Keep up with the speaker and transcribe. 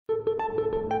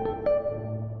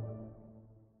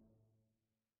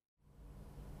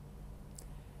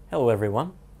Hello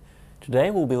everyone.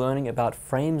 Today we'll be learning about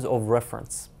frames of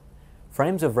reference.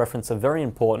 Frames of reference are very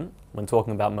important when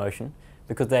talking about motion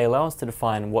because they allow us to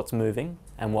define what's moving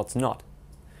and what's not.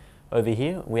 Over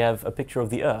here we have a picture of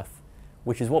the Earth,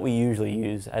 which is what we usually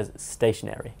use as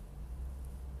stationary.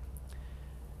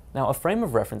 Now a frame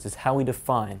of reference is how we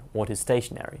define what is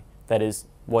stationary, that is,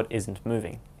 what isn't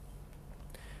moving.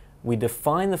 We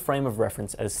define the frame of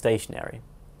reference as stationary.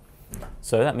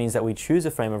 So that means that we choose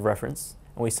a frame of reference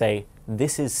and we say,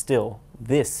 this is still,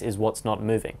 this is what's not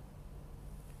moving.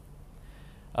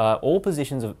 All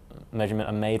positions of measurement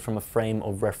are made from a frame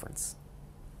of reference.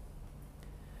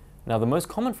 Now the most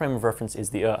common frame of reference is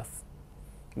the Earth,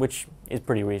 which is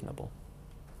pretty reasonable.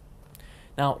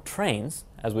 Now trains,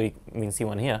 as we can see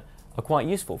one here, are quite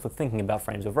useful for thinking about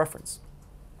frames of reference.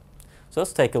 So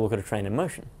let's take a look at a train in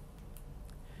motion.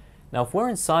 Now if we're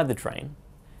inside the train,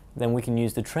 then we can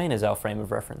use the train as our frame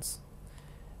of reference.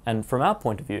 And from our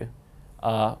point of view,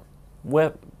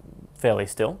 we're fairly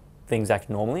still. Things act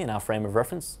normally in our frame of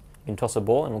reference. You can toss a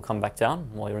ball and it'll come back down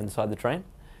while you're inside the train.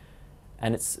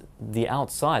 And it's the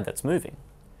outside that's moving.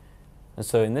 And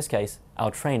so in this case, our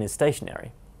train is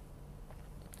stationary.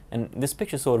 And this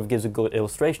picture sort of gives a good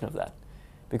illustration of that,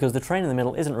 because the train in the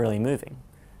middle isn't really moving.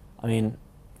 I mean,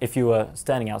 if you were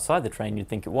standing outside the train, you'd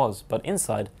think it was, but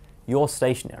inside, you're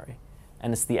stationary,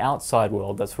 and it's the outside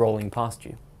world that's rolling past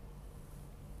you.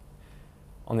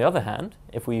 On the other hand,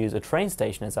 if we use a train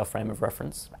station as our frame of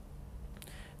reference,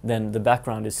 then the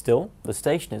background is still, the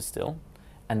station is still,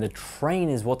 and the train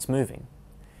is what's moving.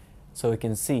 So we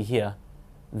can see here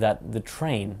that the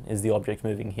train is the object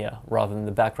moving here, rather than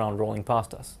the background rolling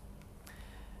past us.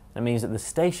 That means that the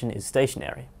station is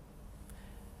stationary.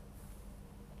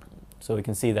 So we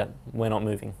can see that we're not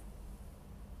moving.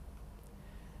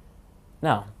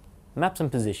 Now, maps and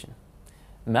position.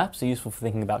 Maps are useful for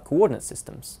thinking about coordinate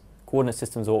systems. Coordinate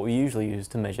systems are what we usually use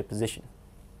to measure position.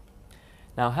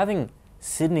 Now, having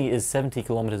Sydney is 70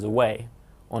 kilometers away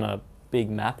on a big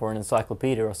map or an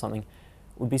encyclopedia or something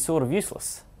would be sort of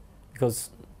useless,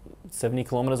 because 70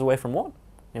 kilometers away from what?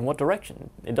 In what direction?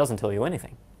 It doesn't tell you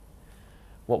anything.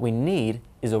 What we need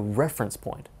is a reference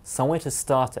point, somewhere to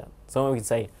start at, somewhere we can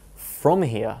say, from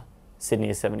here, Sydney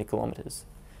is 70 kilometers.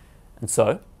 And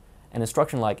so, an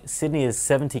instruction like Sydney is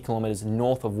 70 kilometers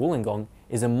north of Wollongong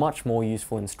is a much more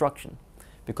useful instruction,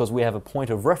 because we have a point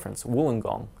of reference,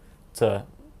 Wollongong, to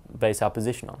base our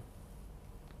position on.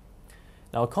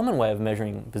 Now a common way of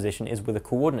measuring position is with a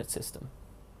coordinate system.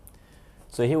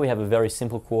 So here we have a very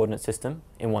simple coordinate system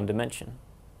in one dimension.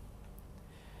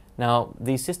 Now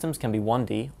these systems can be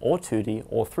 1D or 2D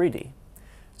or 3D.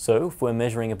 So if we're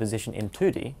measuring a position in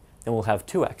 2D, then we'll have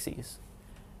two axes,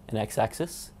 an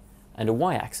x-axis and a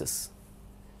y-axis.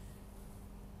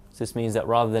 So this means that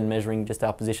rather than measuring just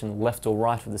our position left or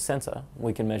right of the center,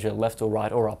 we can measure left or right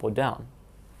or up or down.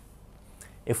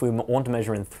 If we want to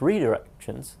measure in three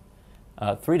dimensions,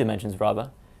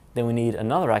 then we need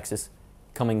another axis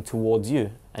coming towards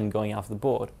you and going out of the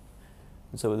board.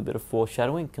 And so with a bit of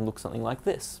foreshadowing, it can look something like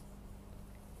this.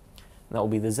 And that will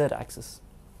be the z-axis.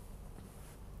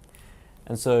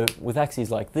 And so with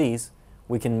axes like these,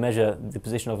 we can measure the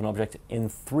position of an object in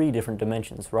three different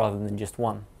dimensions rather than just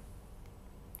one.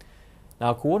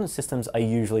 Now coordinate systems are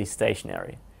usually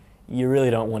stationary. You really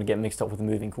don't want to get mixed up with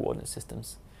moving coordinate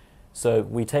systems. So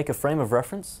we take a frame of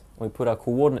reference, we put our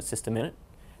coordinate system in it,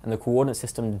 and the coordinate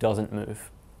system doesn't move.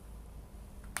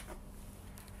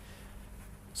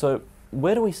 So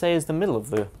where do we say is the middle of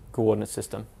the coordinate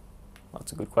system?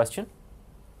 That's a good question.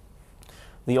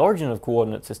 The origin of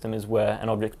coordinate system is where an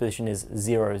object's position is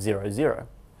 0, 0, 0,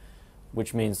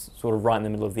 which means sort of right in the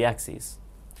middle of the axes.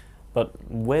 But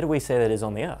where do we say that is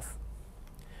on the Earth?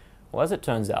 Well, as it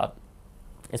turns out,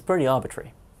 it's pretty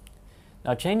arbitrary.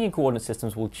 Now, changing coordinate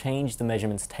systems will change the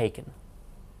measurements taken.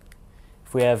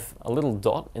 If we have a little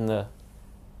dot in the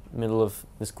middle of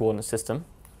this coordinate system,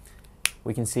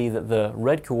 we can see that the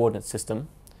red coordinate system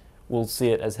will see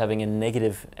it as having a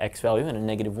negative x value and a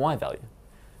negative y value,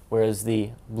 whereas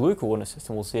the blue coordinate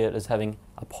system will see it as having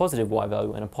a positive y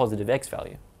value and a positive x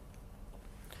value.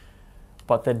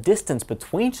 But the distance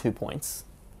between 2 points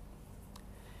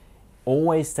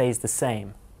always stays the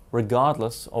same,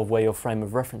 regardless of where your frame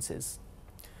of reference is.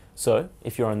 So,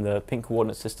 if you're in the pink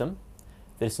coordinate system,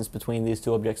 the distance between these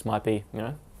two objects might be,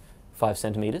 5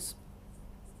 centimeters.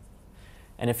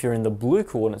 And if you're in the blue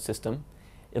coordinate system,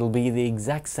 it'll be the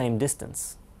exact same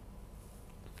distance.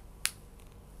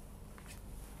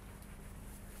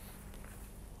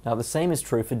 Now the same is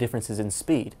true for differences in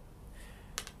speed.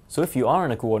 So if you are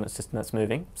in a coordinate system that's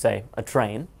moving, say a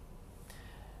train,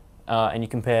 and you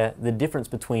compare the difference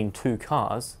between two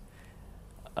cars,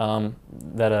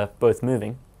 that are both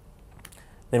moving,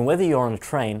 then whether you're on a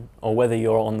train or whether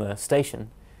you're on the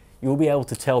station, you'll be able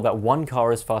to tell that one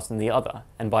car is faster than the other,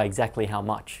 and by exactly how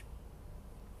much.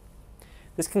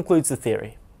 This concludes the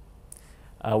theory.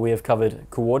 We have covered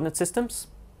coordinate systems,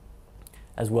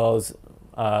 as well as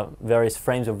various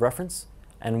frames of reference,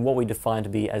 and what we define to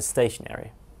be as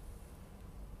stationary.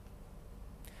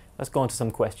 Let's go on to some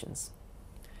questions.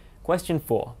 Question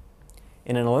 4.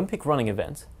 In an Olympic running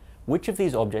event, which of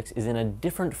these objects is in a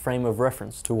different frame of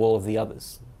reference to all of the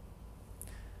others?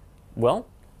 Well,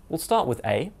 we'll start with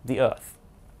A, the Earth.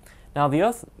 Now the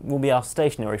Earth will be our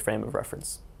stationary frame of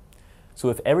reference. So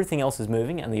if everything else is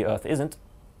moving and the Earth isn't,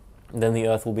 then the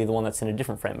Earth will be the one that's in a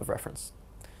different frame of reference.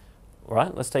 All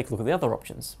right, let's take a look at the other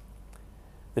options.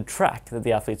 The track that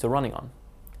the athletes are running on.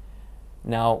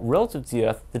 Now, relative to the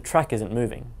Earth, the track isn't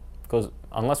moving, because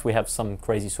unless we have some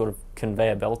crazy sort of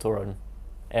conveyor belt or an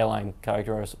airline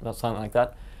carrier or something like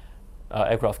that,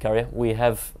 aircraft carrier, we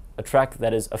have a track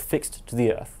that is affixed to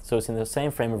the Earth, so it's in the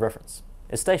same frame of reference.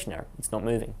 It's stationary, it's not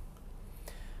moving.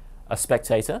 A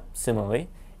spectator, similarly,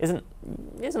 isn't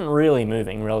really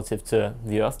moving relative to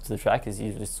the Earth, to the track. Is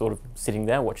usually sort of sitting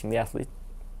there watching the athlete.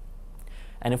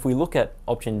 And if we look at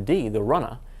option D, the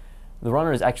runner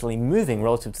is actually moving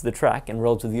relative to the track and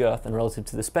relative to the Earth and relative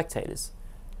to the spectators.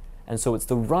 And so it's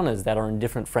the runners that are in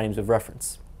different frames of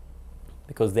reference,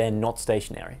 because they're not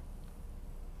stationary.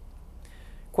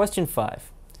 Question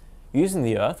 5. Using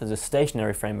the Earth as a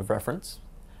stationary frame of reference,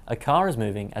 a car is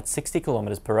moving at 60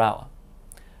 kilometers per hour.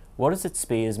 What is its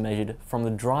speed as measured from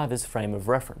the driver's frame of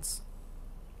reference?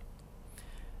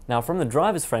 Now, from the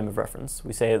driver's frame of reference,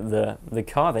 we say that the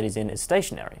car that he's in is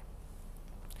stationary.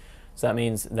 So that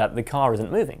means that the car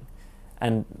isn't moving.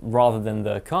 And rather than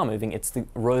the car moving, it's the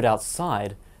road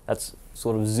outside that's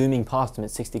sort of zooming past him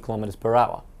at 60 kilometers per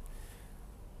hour.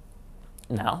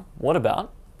 Now, what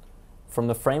about from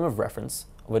the frame of reference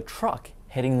of a truck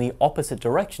heading the opposite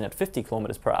direction at 50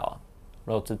 kilometers per hour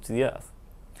relative to the Earth?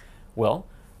 Well,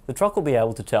 the truck will be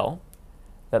able to tell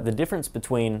that the difference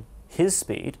between his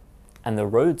speed and the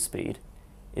road speed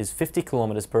is 50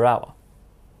 kilometers per hour.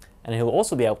 And he'll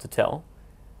also be able to tell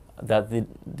that the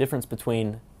difference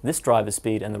between this driver's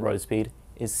speed and the road speed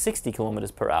is 60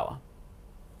 kilometers per hour.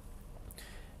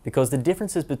 Because the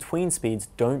differences between speeds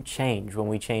don't change when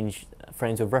we change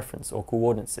frames of reference or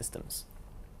coordinate systems.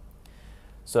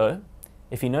 So,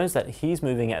 if he knows that he's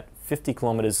moving at 50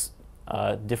 kilometers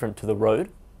different to the road,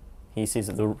 he sees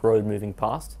that the road moving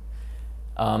past,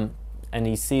 and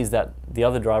he sees that the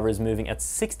other driver is moving at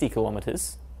 60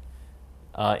 kilometers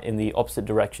in the opposite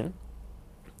direction,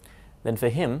 then for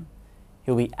him,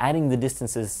 he'll be adding the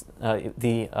distances,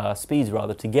 speeds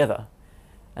rather, together.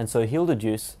 And so he'll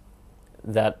deduce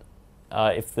that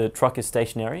if the truck is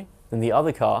stationary, then the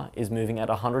other car is moving at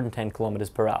 110 kilometers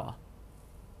per hour.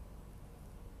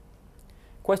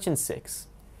 Question 6.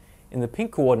 In the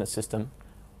pink coordinate system,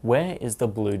 where is the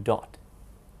blue dot?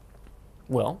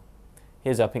 Well,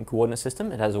 here's our pink coordinate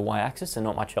system. It has a y-axis and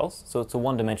not much else, so it's a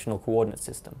one-dimensional coordinate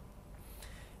system.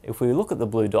 If we look at the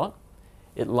blue dot,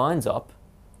 it lines up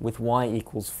with y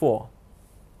equals 4.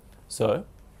 So,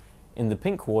 in the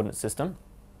pink coordinate system,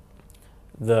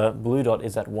 the blue dot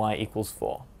is at y equals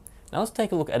 4. Now let's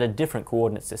take a look at a different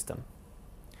coordinate system.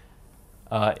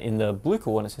 In the blue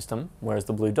coordinate system, where is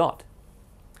the blue dot?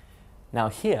 Now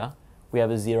here, we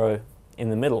have a 0 in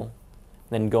the middle,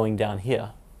 then going down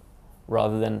here,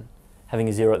 rather than having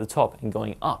a 0 at the top and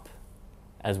going up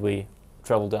as we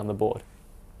travel down the board.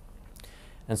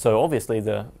 And so obviously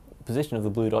the position of the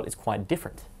blue dot is quite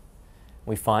different.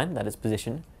 We find that its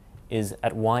position is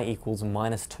at y equals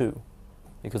 -2,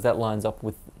 because that lines up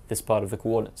with this part of the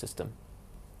coordinate system.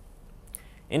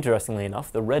 Interestingly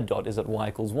enough, the red dot is at y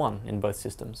equals 1 in both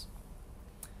systems.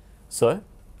 So,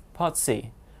 part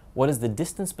C, what is the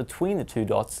distance between the two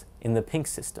dots in the pink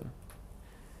system?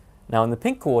 Now in the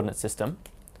pink coordinate system,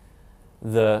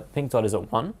 the pink dot is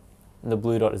at 1, and the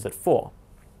blue dot is at 4.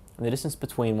 And the distance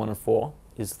between 1 and 4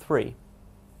 is 3.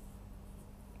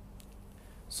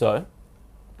 So,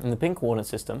 in the pink coordinate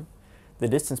system, the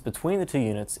distance between the two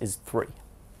units is 3.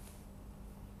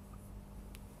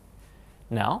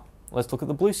 Now, let's look at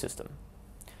the blue system.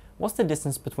 What's the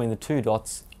distance between the two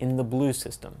dots in the blue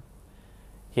system?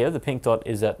 Here, the pink dot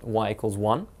is at y equals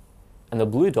 1, and the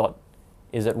blue dot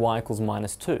is at y equals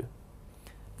 -2.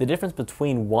 The difference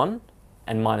between 1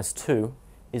 and -2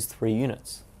 is 3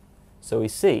 units. So we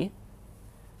see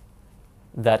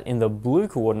that in the blue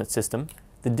coordinate system,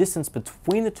 the distance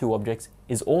between the two objects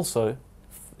is also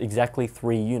exactly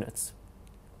 3 units.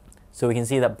 So we can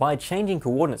see that by changing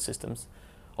coordinate systems,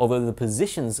 although the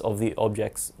positions of the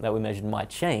objects that we measured might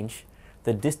change,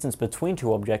 the distance between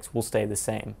two objects will stay the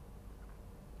same.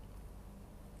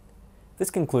 This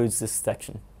concludes this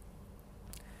section.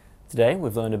 Today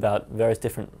we've learned about various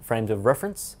different frames of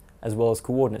reference as well as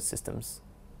coordinate systems.